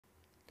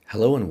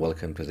Hello and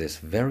welcome to this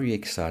very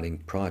exciting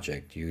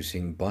project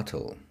using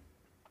Bottle,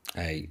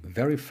 a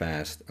very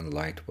fast and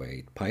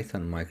lightweight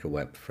Python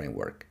microweb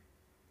framework.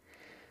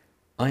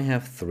 I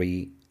have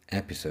 3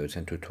 episodes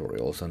and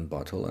tutorials on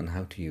Bottle and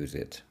how to use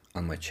it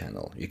on my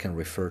channel. You can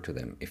refer to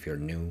them if you're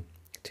new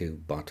to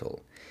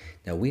Bottle.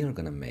 Now we are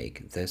going to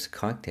make this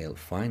cocktail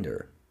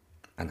finder,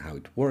 and how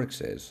it works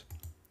is,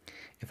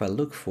 if I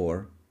look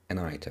for an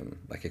item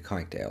like a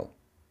cocktail,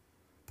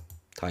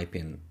 type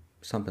in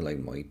something like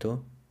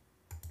mojito,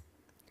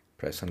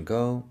 press on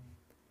go,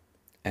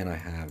 and I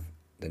have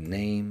the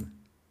name,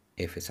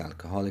 if it's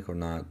alcoholic or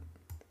not,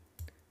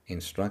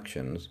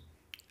 instructions,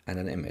 and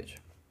an image.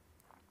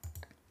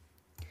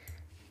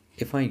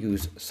 If I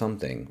use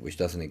something which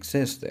doesn't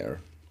exist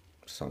there,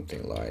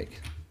 something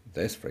like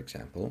this for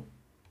example,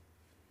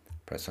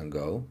 press on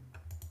go,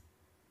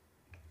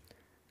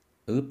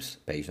 oops,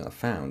 page not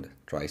found,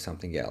 try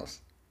something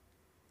else.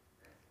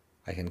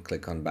 I can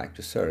click on back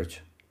to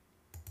search,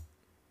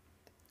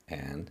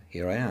 and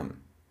here I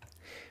am.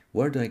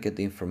 Where do I get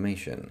the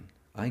information?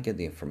 I get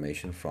the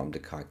information from the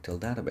cocktail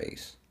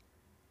database,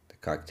 the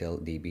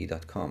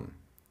cocktaildb.com.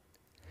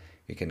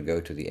 You can go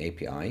to the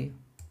API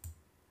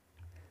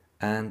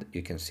and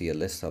you can see a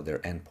list of their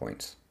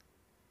endpoints.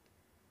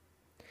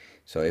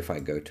 So if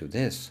I go to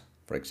this,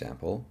 for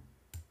example,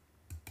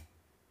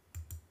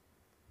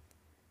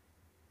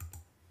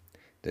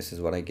 this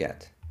is what I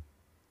get.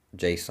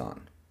 JSON,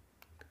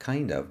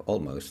 kind of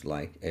almost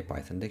like a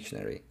Python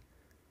dictionary.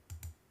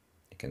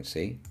 You can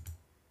see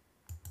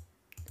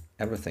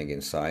everything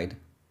inside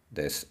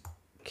this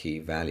key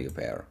value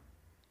pair.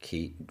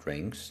 Key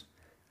drinks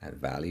and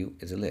value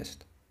is a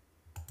list.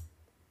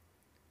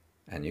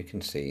 And you can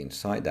see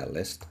inside that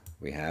list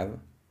we have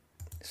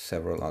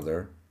several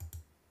other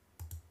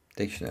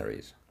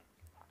dictionaries.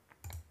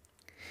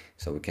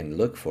 So we can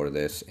look for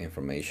this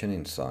information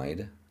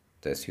inside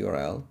this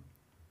URL.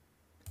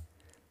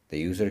 The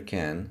user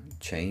can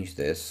change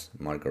this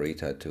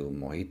margarita to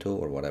mojito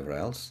or whatever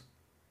else,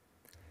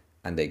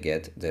 and they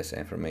get this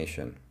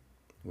information.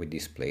 We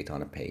display it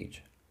on a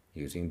page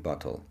using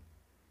Bottle.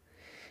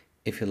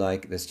 If you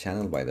like this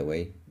channel, by the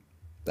way,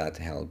 that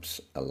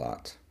helps a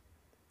lot.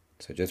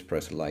 So just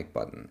press the like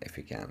button if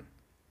you can.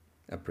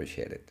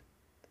 Appreciate it.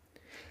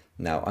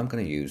 Now I'm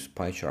going to use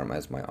PyCharm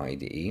as my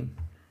IDE.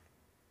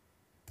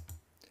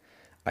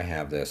 I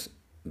have this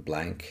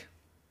blank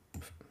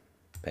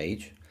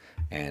page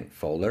and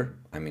folder.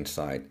 I'm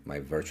inside my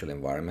virtual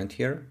environment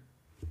here.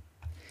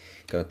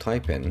 Gonna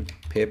type in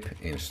pip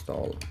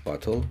install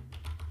Bottle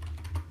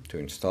to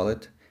install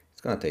it.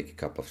 It's gonna take a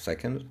couple of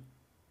seconds.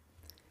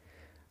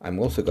 I'm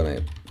also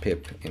gonna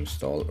pip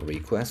install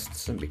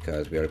requests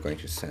because we are going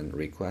to send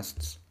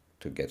requests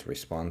to get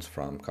response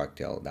from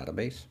cocktail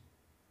database.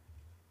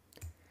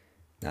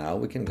 Now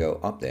we can go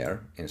up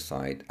there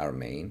inside our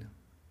main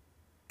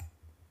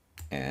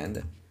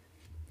and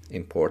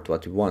import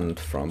what we want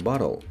from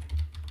Bottle.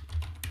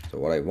 So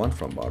what I want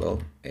from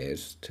Bottle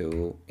is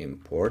to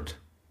import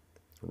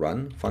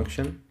run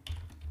function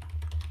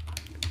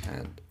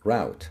and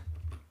route.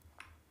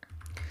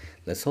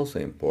 Let's also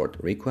import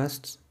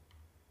requests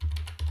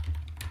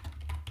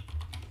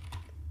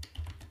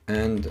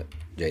and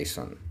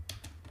JSON.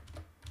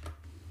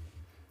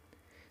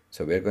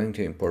 So we're going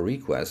to import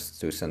requests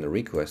to send a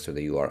request to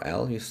the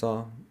URL you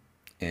saw,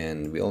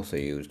 and we also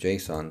use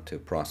JSON to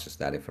process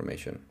that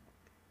information.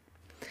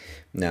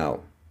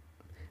 Now,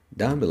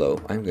 down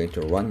below, I'm going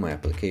to run my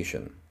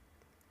application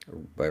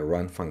by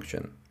run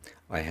function.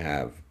 I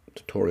have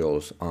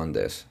tutorials on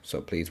this, so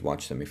please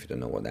watch them if you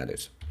don't know what that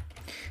is.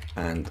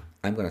 And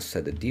I'm going to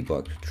set the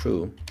debug to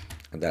true,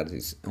 and that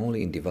is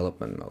only in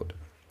development mode,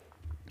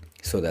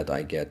 so that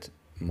I get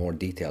more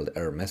detailed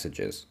error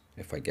messages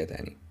if I get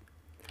any.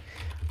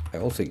 I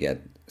also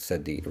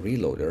set the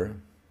reloader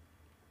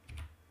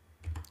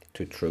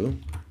to true,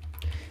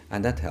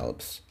 and that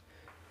helps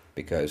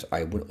because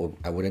I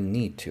wouldn't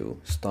need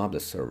to stop the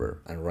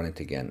server and run it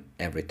again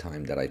every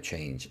time that I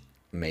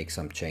make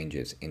some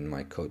changes in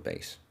my code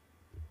base.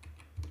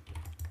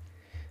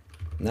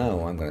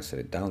 Now I'm going to set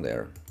it down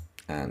there,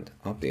 and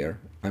up there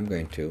I'm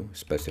going to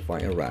specify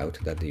a route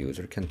that the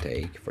user can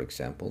take. For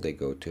example, they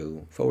go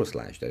to /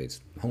 that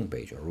is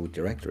homepage or root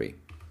directory.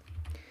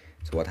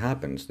 So what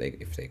happens,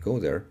 if they go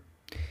there,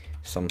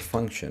 some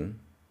function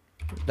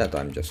that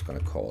I'm just going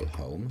to call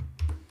home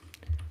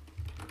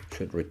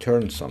should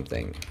return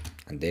something,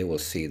 and they will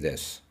see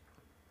this.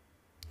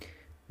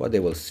 What they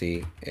will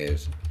see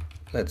is,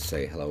 let's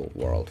say hello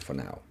world for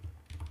now.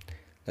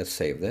 Let's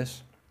save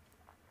this,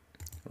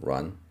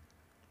 run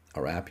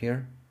our app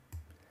here.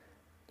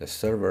 The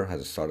server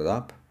has started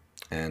up,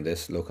 and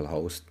this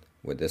localhost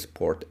with this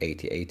port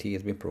 8080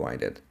 has been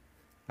provided.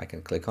 I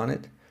can click on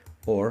it,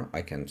 or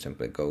I can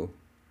simply go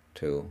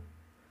to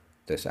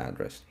this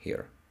address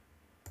here.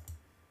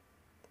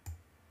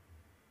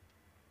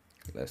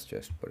 Let's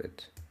just put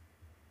it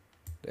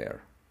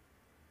there,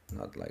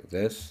 not like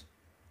this,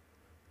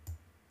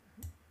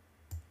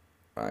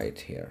 right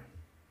here.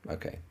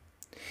 Okay,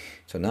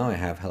 so now I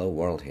have hello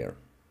world here.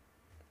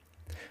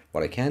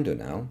 What I can do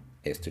now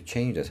is to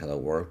change this hello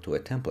world to a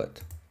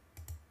template.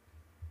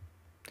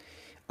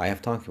 I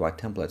have talked about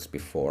templates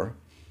before,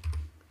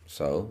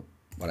 so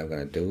what I'm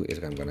going to do is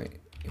I'm going to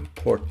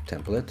import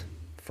template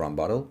from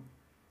bottle,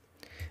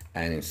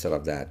 and instead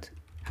of that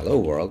hello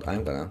world,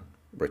 I'm going to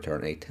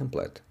return a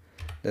template.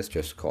 Let's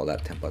just call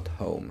that template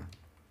home.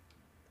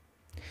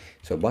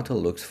 So bottle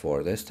looks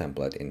for this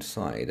template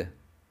inside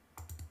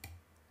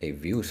a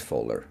views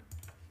folder.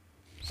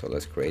 So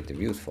let's create the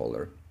views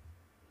folder,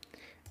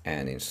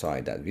 and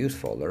inside that views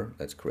folder,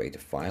 let's create a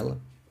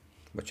file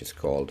which is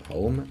called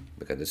home,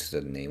 because this is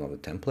the name of the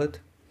template,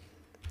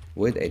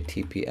 with a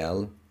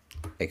TPL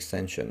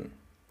extension,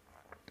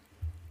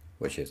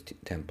 which is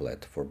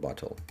template for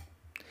bottle.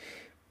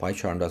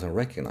 PyCharm doesn't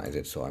recognize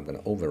it, so I'm going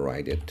to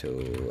override it to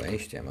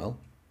HTML.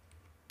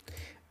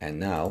 And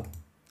now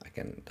I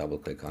can double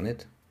click on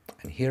it,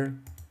 and here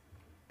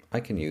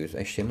I can use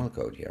HTML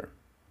code here.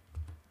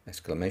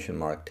 Exclamation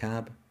mark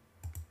tab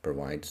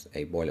provides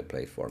a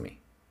boilerplate for me.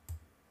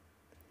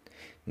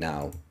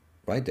 Now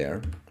right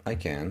there I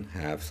can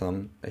have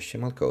some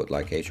HTML code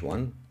like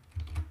h1.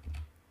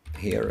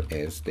 Here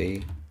is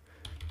the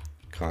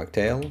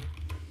cocktail,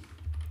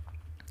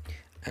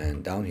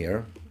 and down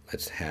here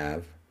let's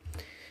have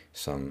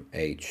some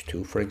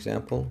h2, for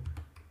example,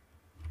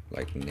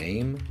 like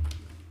name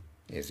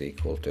is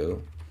equal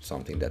to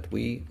something that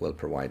we will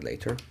provide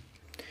later.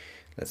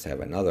 Let's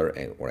have another,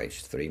 or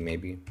h3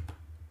 maybe,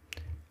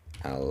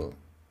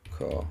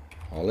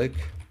 alcoholic,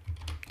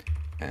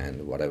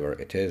 and whatever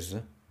it is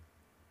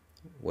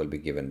will be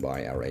given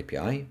by our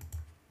API.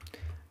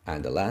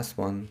 And the last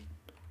one,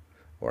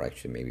 or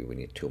actually maybe we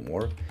need two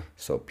more,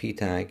 so p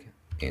tag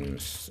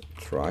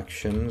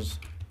instructions,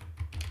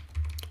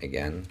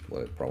 again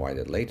we'll provide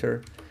it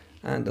later.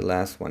 And the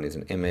last one is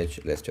an image.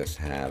 Let's just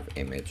have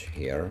image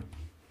here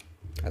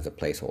as a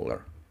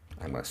placeholder.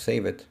 I'm going to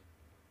save it,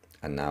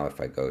 and now if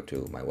I go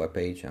to my web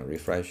page and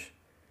refresh,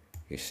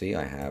 you see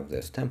I have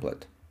this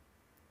template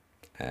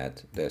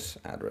at this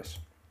address.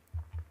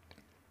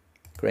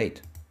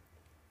 Great.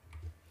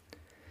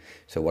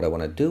 So what I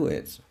want to do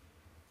is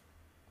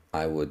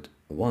I would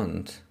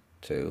want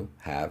to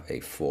have a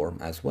form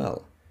as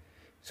well,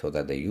 so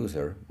that the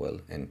user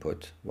will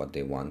input what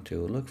they want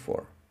to look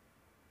for.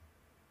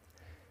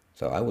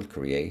 So I will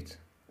create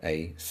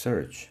a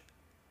search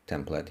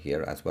template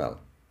here as well.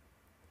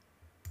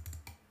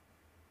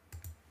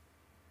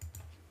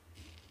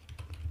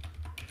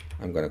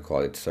 I'm going to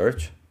call it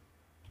search,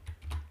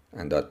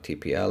 and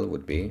 .tpl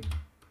would be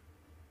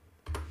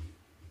the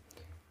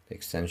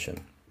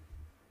extension.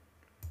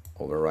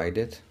 Override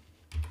it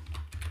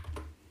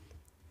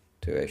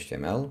to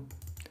HTML,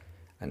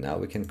 and now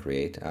we can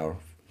create our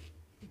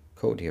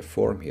code here,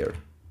 form here,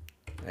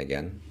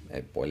 again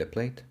a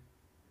boilerplate.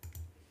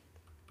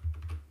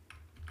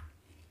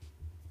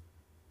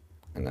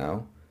 And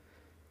now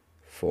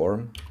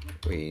form,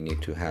 we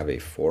need to have a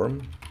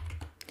form.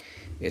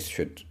 It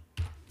should,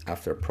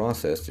 after a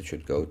process, it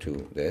should go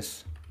to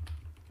this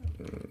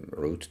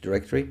root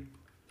directory,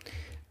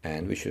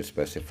 and we should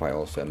specify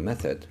also a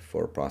method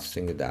for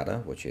processing the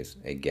data, which is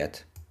a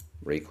get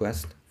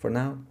request for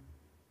now.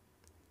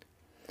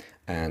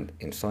 And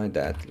inside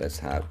that, let's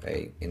have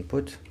a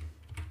input,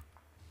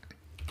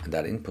 and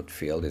that input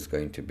field is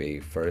going to be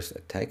first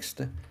a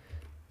text.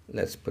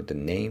 Let's put the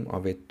name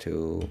of it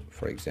to,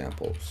 for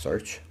example,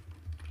 search.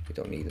 We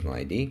don't need an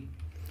ID.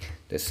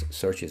 This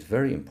search is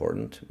very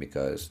important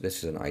because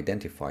this is an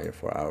identifier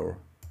for our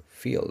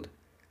field.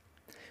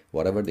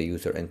 Whatever the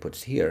user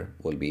inputs here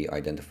will be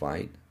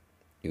identified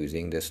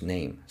using this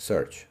name,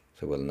 search.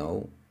 So we'll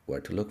know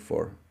where to look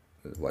for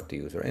what the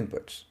user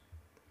inputs.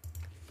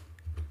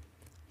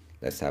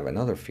 Let's have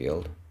another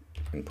field,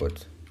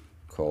 input,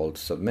 called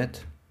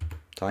submit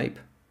type.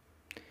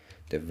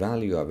 The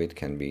value of it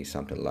can be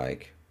something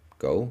like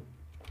go,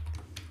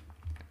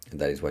 and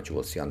that is what you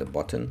will see on the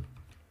button.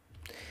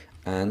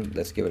 And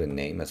let's give it a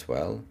name as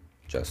well,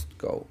 just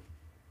go.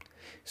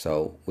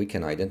 So we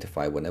can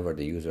identify whenever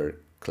the user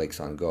clicks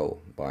on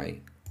go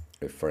by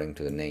referring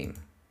to the name.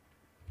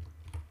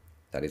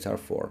 That is our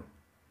form.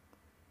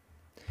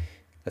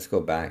 Let's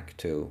go back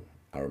to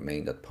our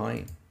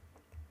main.py,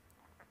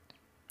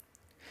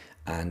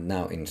 and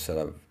now instead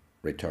of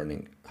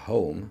returning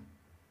home,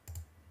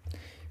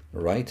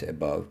 right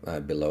above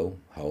below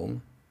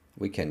home,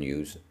 we can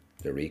use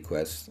the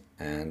request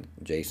and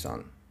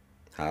JSON.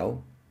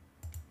 How?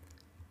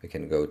 We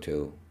can go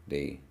to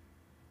the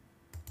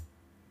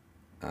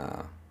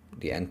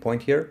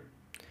endpoint here.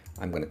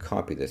 I'm going to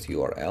copy this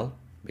URL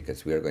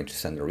because we are going to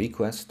send a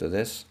request to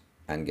this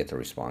and get a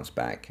response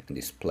back and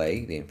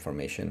display the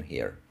information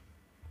here.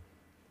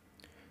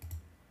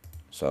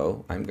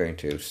 So I'm going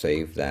to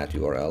save that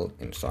URL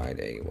inside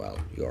a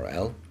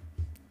URL,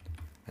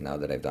 and now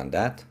that I've done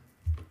that,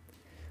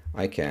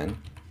 I can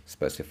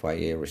specify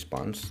a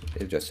response.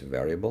 It's just a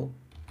variable,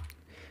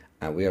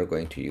 and we are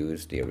going to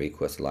use the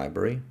request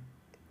library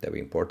that we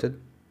imported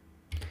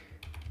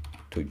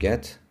to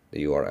get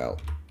the URL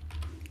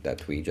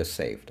that we just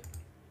saved.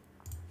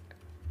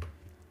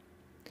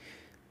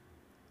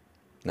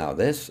 Now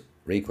this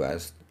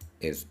request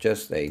is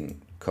just a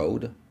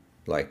code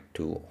like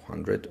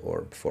 200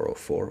 or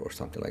 404 or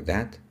something like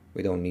that.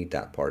 We don't need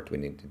that part, we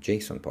need the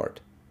JSON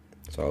part.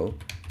 So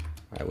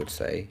I would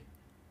say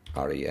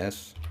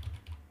res.json,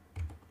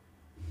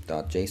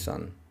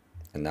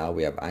 and now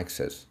we have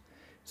access.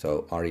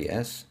 So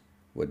res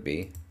would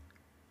be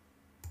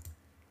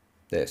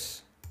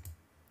this.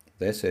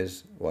 This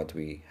is what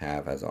we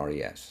have as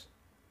res.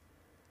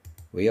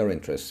 We are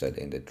interested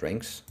in the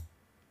drinks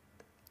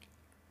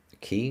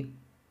key,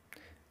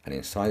 and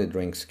inside the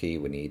drinks key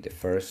we need the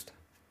first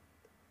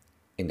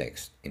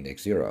index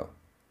 0.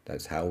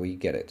 That's how we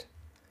get it.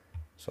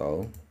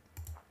 So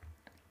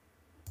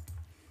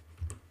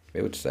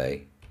we would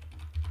say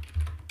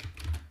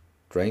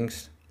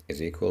drinks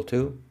is equal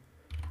to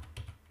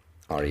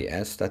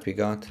res that we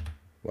got.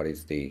 What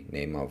is the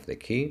name of the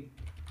key?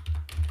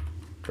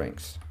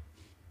 Drinks.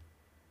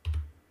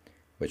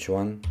 Which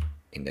one?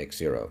 Index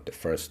 0, the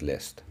first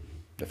list,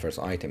 the first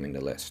item in the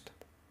list.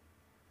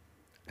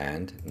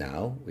 And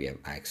now we have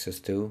access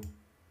to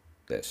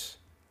this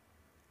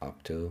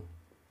up to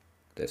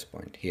this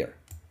point here.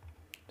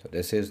 So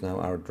this is now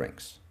our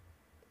drinks.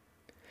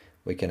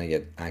 We can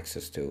get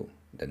access to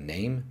the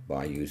name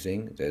by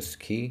using this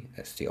key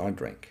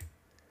strdrink.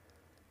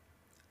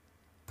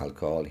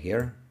 Alcohol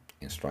here,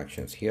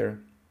 instructions here,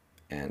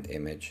 and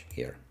image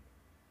here.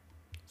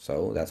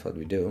 So that's what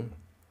we do.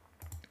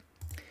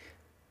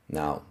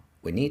 Now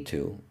we need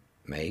to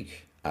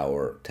make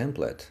our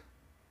template.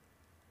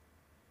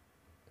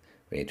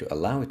 We need to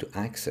allow it to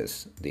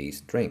access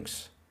these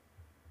drinks.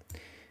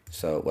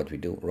 So what we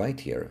do right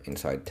here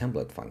inside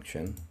template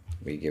function,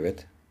 we give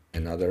it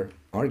another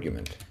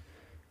argument.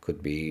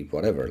 Could be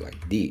whatever,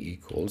 like d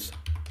equals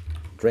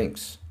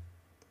drinks.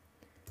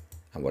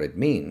 And what it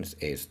means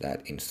is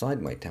that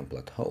inside my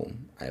template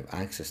home, I have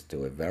access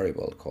to a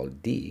variable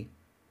called d,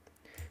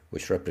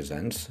 which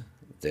represents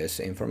this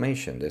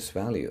information, this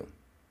value.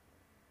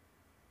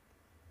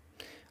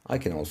 I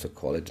can also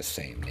call it the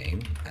same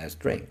name as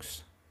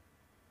drinks.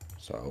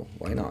 So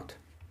why not?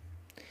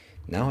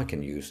 Now I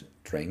can use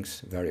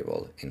drinks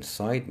variable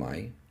inside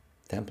my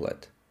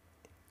template.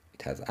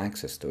 It has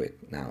access to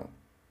it now.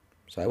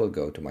 So I will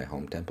go to my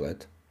home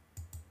template,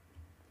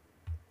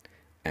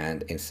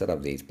 and instead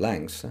of these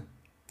blanks,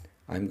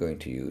 I'm going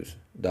to use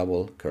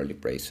double curly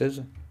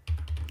braces.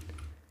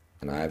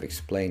 And I have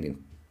explained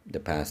in the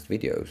past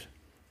videos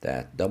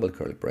that double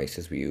curly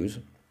braces we use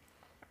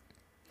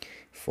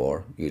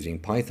for using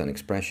Python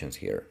expressions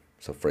here.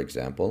 So for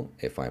example,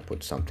 if I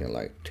put something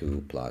like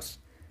 2 plus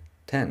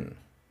 10,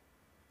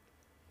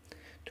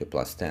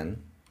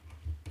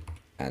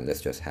 and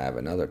let's just have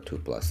another 2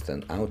 plus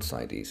 10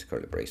 outside these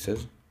curly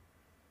braces.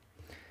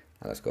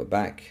 And let's go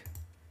back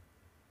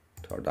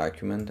to our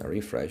document and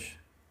refresh.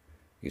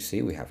 You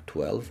see we have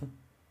 12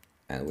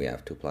 and we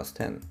have 2 plus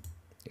 10.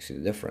 You see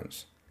the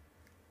difference.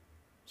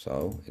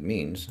 So it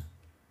means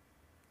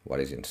what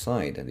is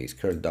inside these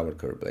double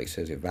curly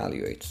braces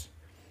evaluates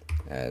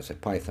as a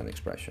Python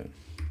expression.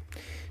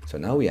 So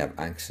now we have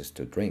access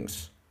to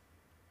drinks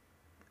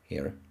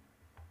here.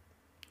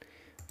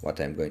 What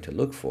I'm going to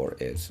look for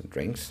is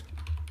drinks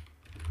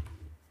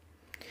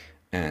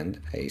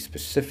and a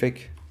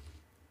specific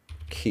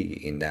key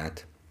in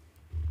that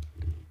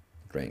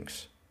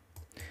drinks.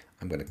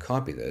 I'm going to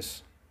copy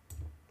this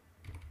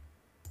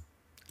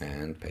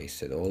and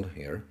paste it all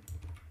here.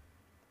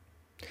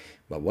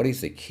 But what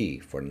is the key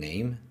for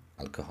name,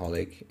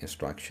 alcoholic,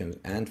 instructions,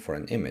 and for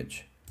an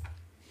image?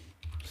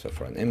 So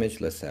for an image,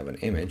 let's have an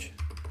image,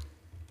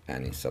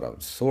 and instead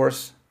of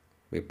source,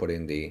 we put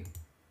in the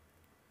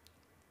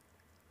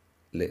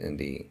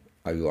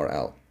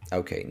URL.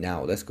 Okay,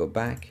 now let's go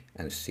back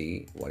and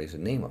see what is the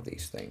name of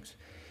these things.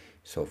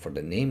 So for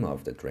the name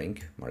of the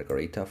drink,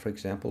 margarita, for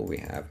example, we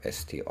have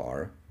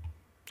str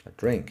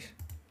drink.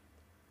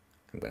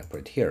 I'm going to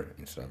put it here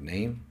instead of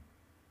name,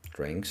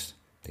 drinks.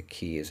 The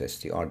key is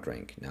str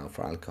drink. Now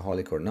for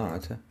alcoholic or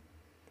not,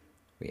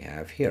 we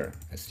have here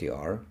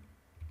str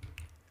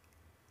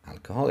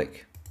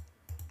alcoholic.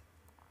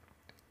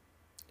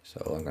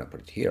 So I'm going to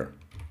put it here.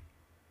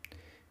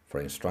 For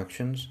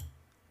instructions,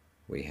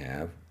 we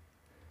have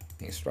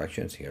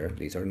instructions here.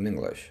 These are in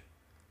English.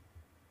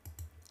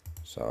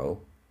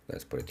 So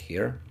let's put it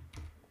here.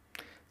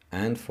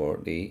 And for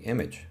the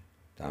image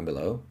down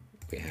below,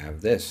 we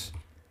have this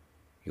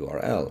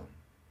URL.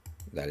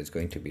 That is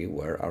going to be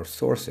where our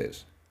source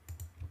is.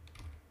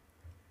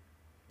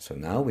 So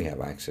now we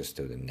have access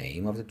to the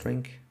name of the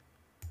drink,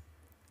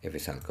 if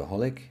it's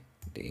alcoholic,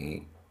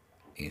 the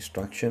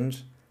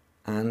instructions,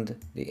 and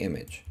the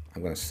image.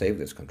 I'm going to save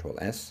this, Control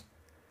S,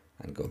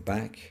 and go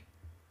back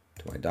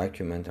to my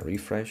document and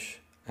refresh,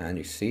 and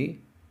you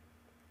see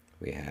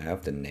we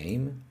have the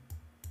name,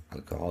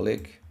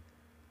 alcoholic,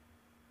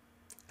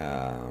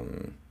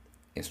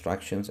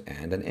 instructions,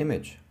 and an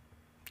image.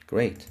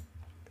 Great.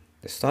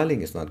 The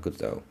styling is not good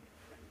though,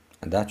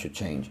 and that should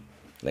change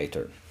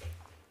later.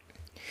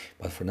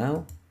 But for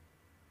now,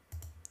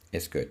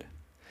 it's good.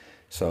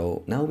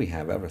 So now we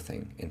have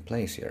everything in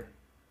place here.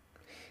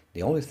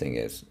 The only thing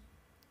is,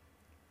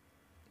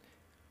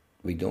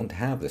 we don't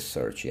have the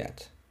search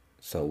yet.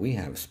 So we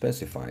have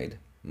specified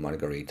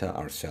Margarita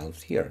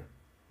ourselves here.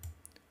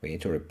 We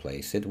need to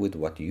replace it with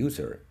what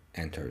user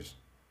enters.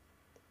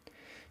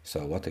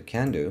 So what I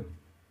can do,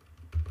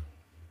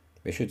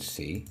 we should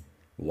see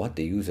what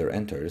the user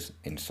enters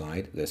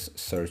inside this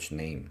search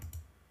name,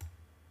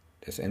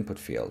 this input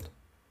field.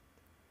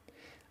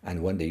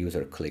 And when the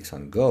user clicks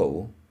on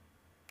go,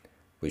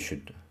 we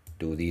should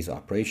do these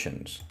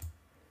operations.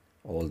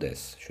 All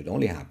this should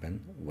only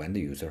happen when the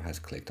user has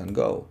clicked on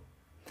go.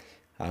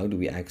 How do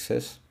we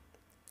access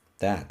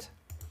that?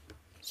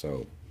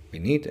 So we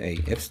need a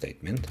if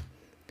statement.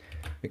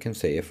 We can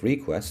say if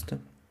request,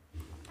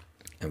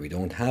 and we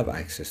don't have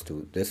access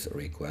to this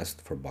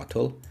request for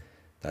bottle.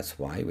 That's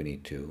why we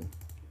need to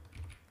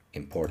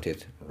import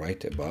it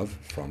right above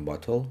from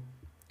bottle,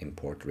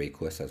 import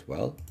request as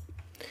well.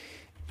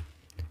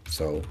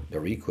 So the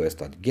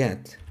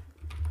request.get,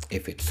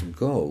 if it's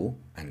go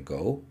and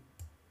go,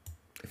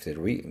 if the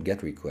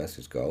get request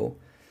is go,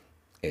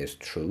 is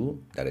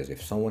true. That is,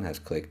 if someone has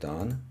clicked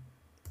on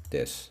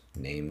this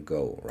name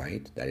go,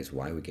 right? That is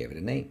why we gave it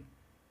a name.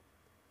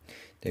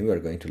 Then we are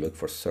going to look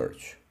for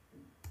search.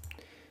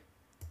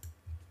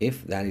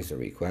 If that is a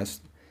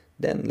request,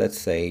 then let's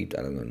say,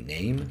 I don't know,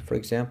 name, for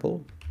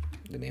example.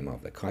 The name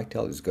of the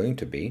cocktail is going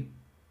to be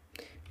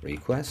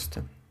request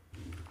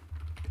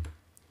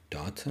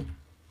dot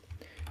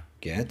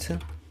get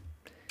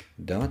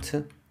dot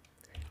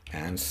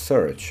and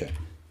search.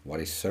 What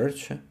is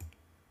search?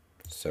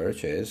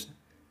 Search is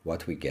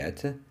what we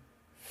get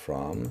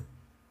from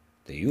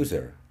the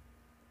user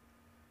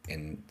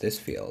in this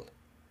field.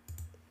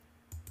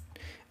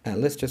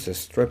 And let's just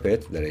strip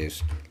it, that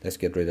is, let's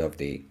get rid of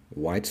the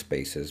white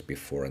spaces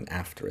before and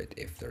after it,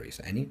 if there is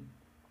any.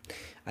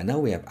 And now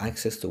we have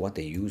access to what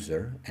the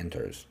user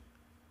enters.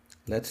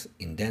 Let's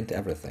indent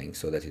everything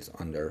so that it's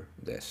under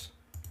this.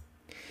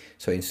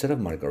 So instead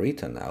of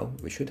Margarita now,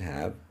 we should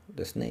have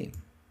this name.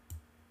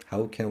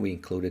 How can we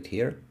include it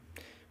here?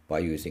 By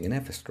using an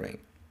F string.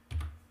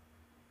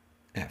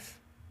 F.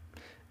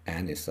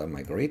 And instead of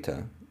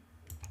Margarita,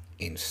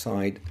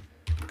 inside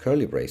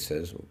curly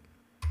braces,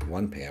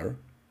 one pair,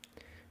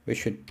 we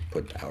should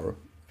put our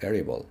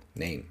variable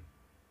name.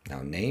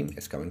 Now name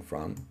is coming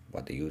from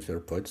what the user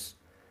puts,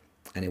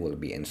 and it will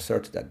be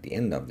inserted at the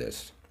end of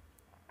this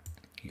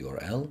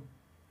URL,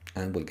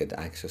 and we'll get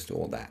access to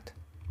all that.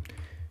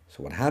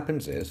 So what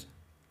happens is,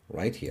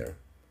 right here,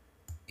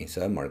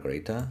 instead of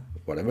Margarita,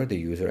 whatever the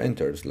user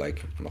enters,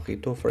 like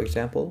Mojito for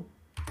example,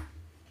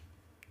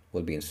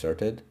 will be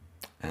inserted,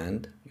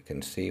 and you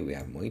can see we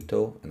have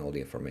Mojito and all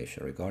the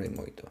information regarding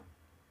Mojito.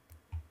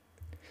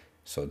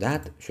 So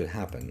that should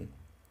happen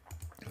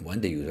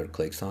when the user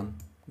clicks on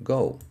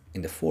go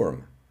in the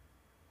form.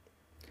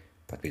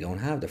 But we don't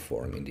have the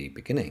form in the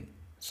beginning.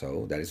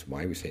 So that is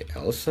why we say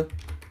else. That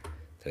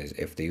is,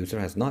 if the user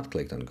has not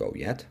clicked on go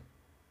yet,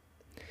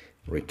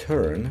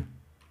 return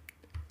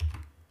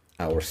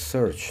our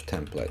search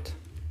template.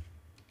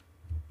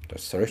 The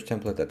search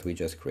template that we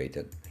just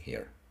created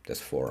here,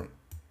 this form.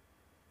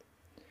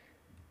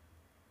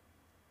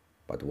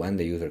 But when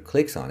the user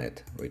clicks on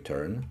it,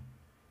 return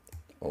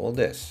all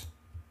this.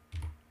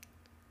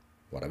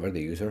 Whatever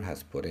the user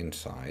has put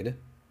inside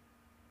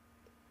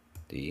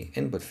the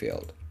input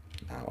field.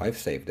 Now I've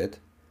saved it,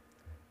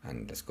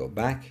 and let's go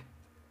back,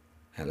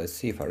 and let's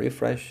see if I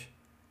refresh,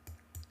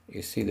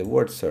 you see the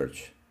word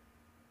search.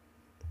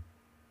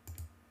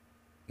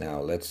 Now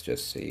let's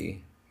just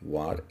see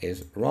what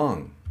is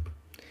wrong.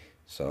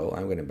 So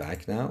I'm going to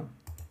back now,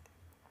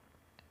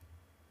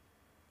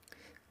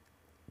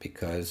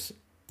 because,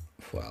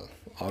 well,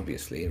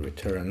 obviously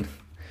return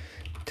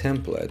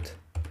template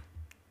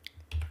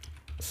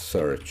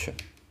search.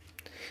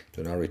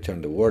 Do not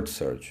return the word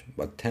search,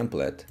 but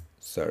template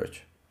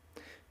search.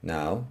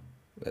 Now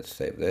let's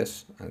save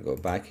this and go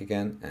back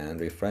again and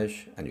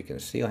refresh, and you can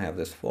see I have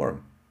this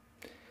form.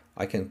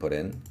 I can put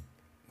in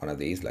one of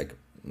these, like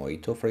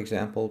Mojito for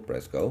example,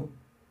 press go,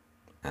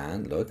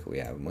 and look, we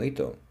have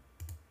Mojito.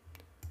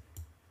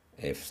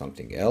 If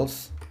something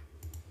else,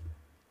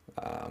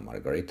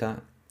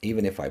 Margarita,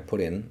 even if I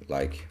put in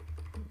like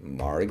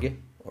Marg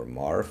or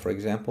Mar for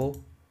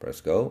example,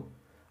 press go,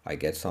 I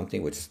get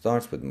something which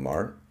starts with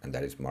Mar, and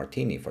that is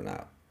Martini for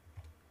now.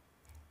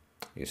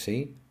 You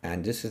see?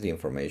 And this is the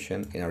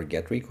information in our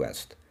get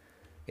request.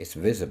 It's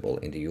visible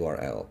in the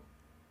URL.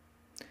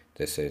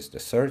 This is the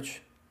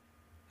search,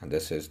 and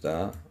this is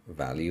the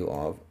value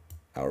of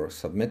our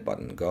submit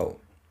button,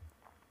 go.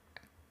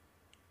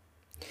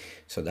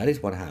 So that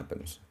is what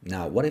happens.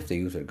 Now, what if the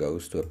user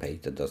goes to a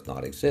page that does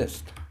not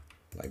exist?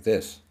 Like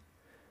this.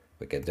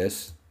 We get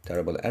this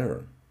terrible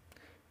error.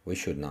 We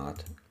should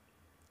not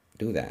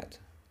do that.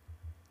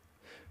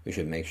 We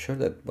should make sure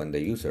that when the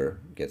user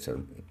gets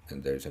and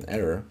there's an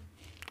error,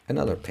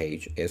 another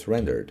page is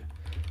rendered.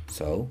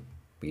 So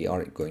we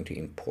are going to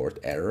import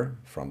error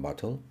from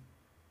bottle,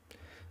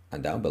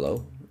 and down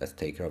below let's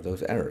take care of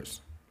those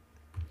errors.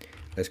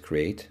 Let's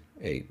create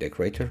a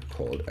decorator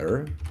called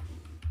error.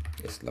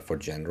 It's for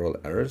general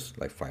errors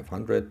like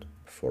 500,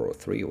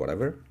 403,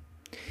 whatever.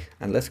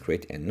 And let's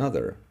create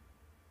another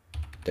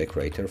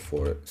decorator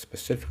for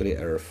specifically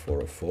error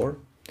 404,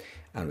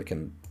 and we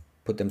can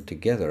put them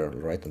together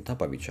right on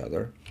top of each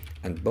other,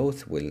 and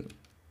both will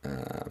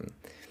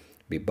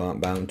be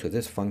bound to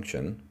this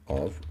function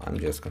of, I'm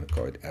just going to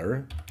call it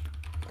error,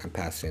 and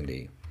pass in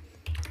the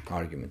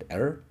argument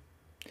error,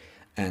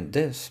 and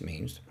this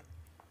means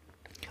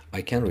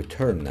I can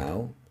return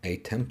now a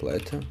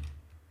template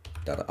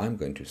that I'm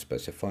going to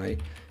specify,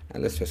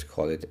 and let's just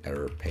call it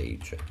error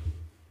page.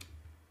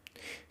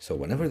 So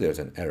whenever there's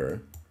an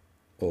error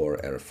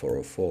or error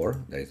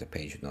 404, there is a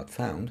page not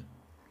found,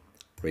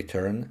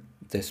 return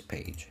this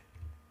page,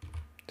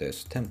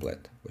 this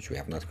template, which we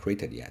have not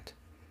created yet.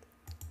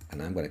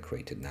 And I'm going to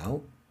create it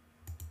now.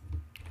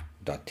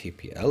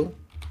 .tpl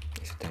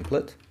is a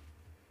template.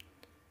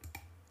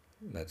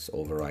 Let's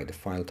override the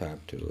file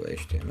type to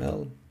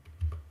HTML.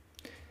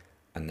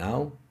 And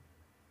now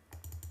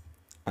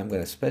I'm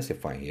going to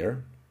specify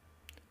here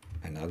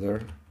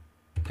another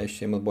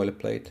HTML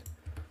boilerplate,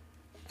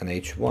 an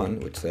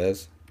H1 which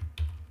says,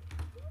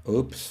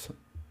 oops,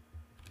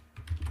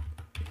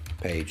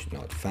 page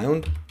not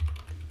found,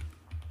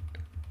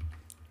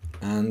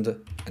 and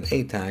an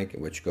A tag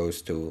which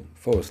goes to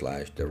 /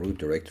 the root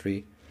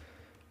directory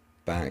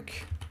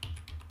back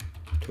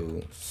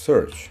to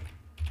search.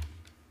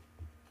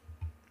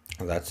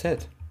 And that's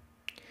it.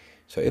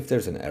 So if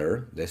there's an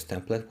error, this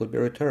template will be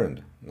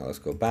returned. Now let's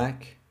go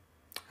back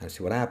and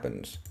see what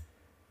happens.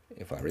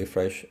 If I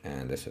refresh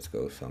and let's just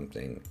go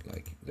something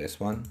like this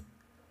one.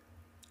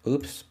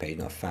 Oops, page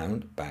not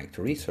found, back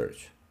to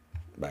research,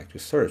 back to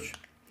search.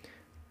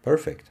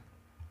 Perfect.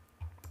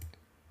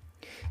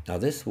 Now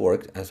this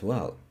worked as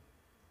well.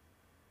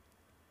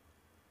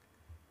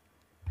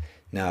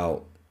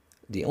 Now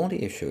the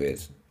only issue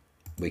is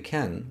we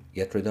can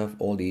get rid of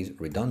all these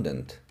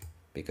redundant,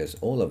 because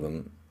all of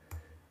them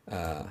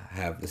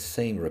have the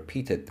same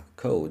repeated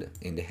code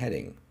in the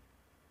heading.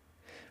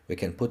 We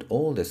can put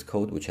all this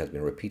code which has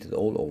been repeated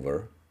all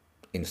over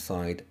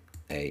inside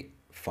a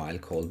file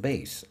called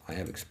base. I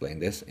have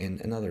explained this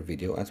in another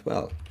video as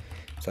well.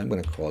 So I'm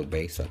going to call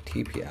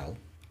base.tpl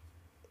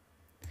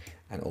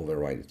and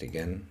override it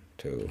again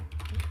to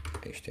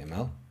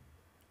HTML.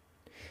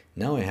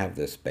 Now I have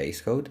this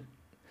base code,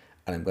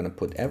 and I'm going to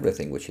put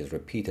everything which is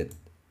repeated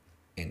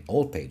in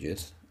all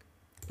pages,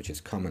 which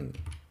is common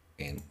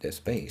in this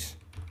base.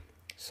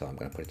 So I'm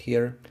going to put it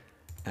here,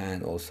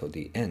 and also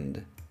the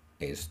end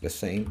is the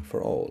same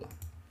for all.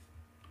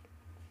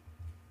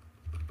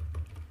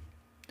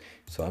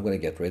 So I'm going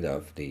to get rid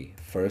of the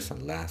first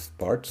and last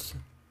parts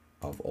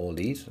of all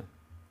these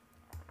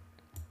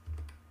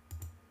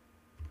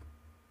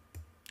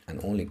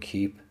and only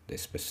keep the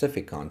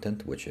specific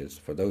content which is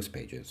for those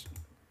pages.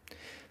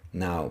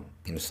 Now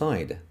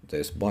inside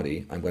this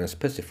body I'm going to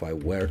specify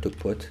where to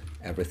put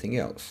everything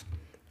else.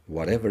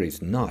 Whatever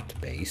is not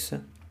base,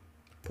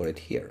 put it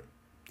here.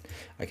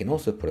 I can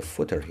also put a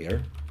footer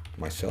here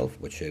myself,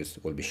 which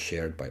will be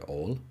shared by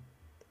all,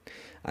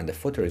 and the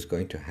footer is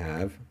going to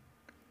have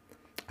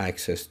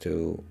access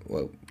to,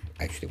 well,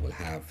 actually we'll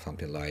have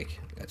something like,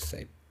 let's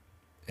say,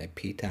 a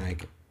p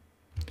tag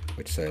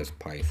which says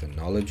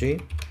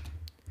Pythonology,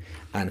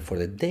 and for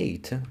the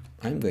date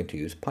I'm going to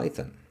use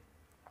Python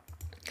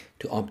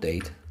to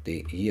update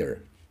the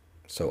year.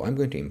 So I'm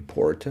going to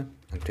import,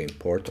 and to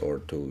import or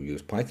to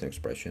use Python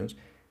expressions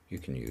you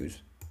can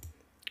use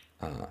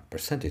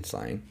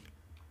 %,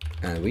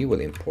 and we will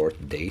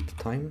import date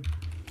time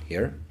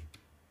here,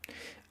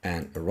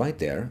 and right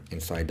there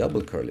inside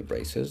double curly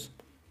braces,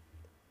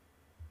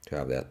 to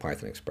have that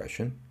Python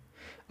expression,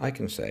 I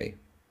can say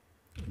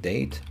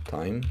date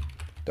time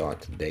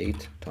dot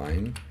date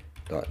time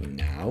dot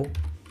now,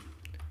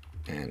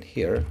 and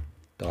here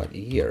dot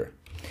year.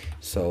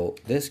 So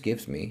this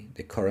gives me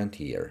the current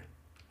year.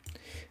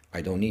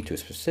 I don't need to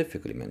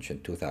specifically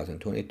mention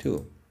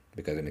 2022,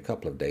 because in a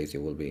couple of days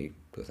it will be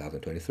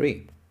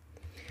 2023.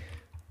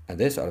 And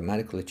this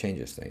automatically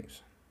changes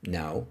things.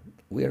 Now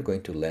we are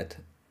going to let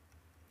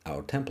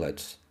our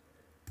templates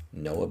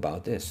know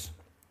about this.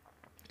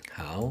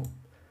 How?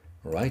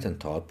 Right on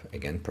top,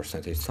 again,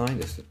 %,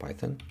 this is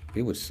Python,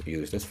 we would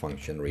use this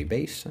function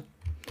rebase,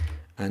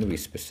 and we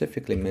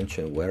specifically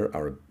mention where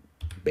our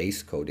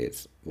base code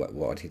is,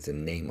 what is the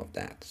name of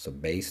that. So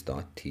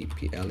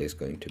base.tpl is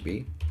going to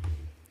be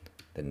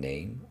the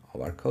name of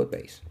our code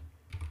base,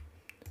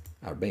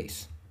 our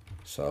base.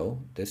 So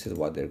this is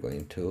what they're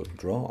going to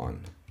draw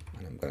on,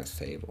 and I'm going to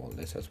save all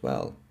this as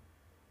well.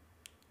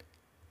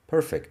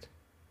 Perfect.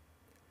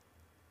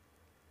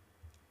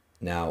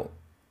 Now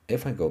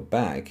if I go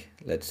back,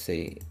 let's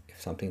see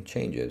if something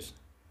changes.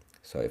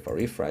 So if I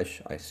refresh,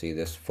 I see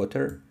this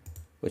footer,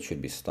 which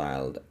should be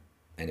styled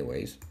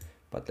anyways,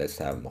 but let's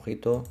have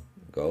Mojito,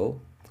 go,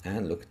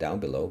 and look down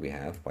below, we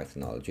have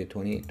Pythonology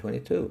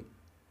 2022.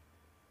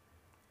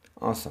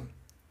 Awesome.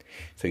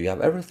 So you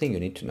have everything you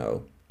need to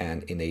know,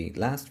 and in the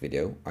last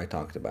video I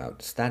talked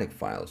about static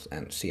files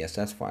and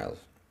CSS files.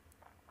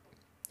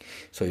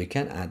 So you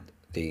can add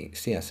the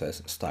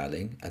CSS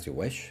styling as you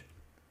wish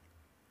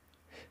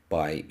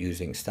by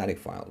using static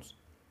files.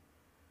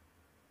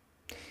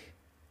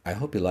 I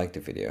hope you liked the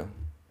video.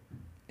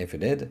 If you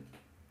did,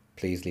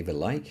 please leave a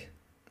like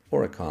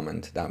or a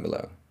comment down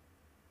below.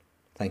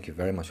 Thank you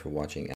very much for watching.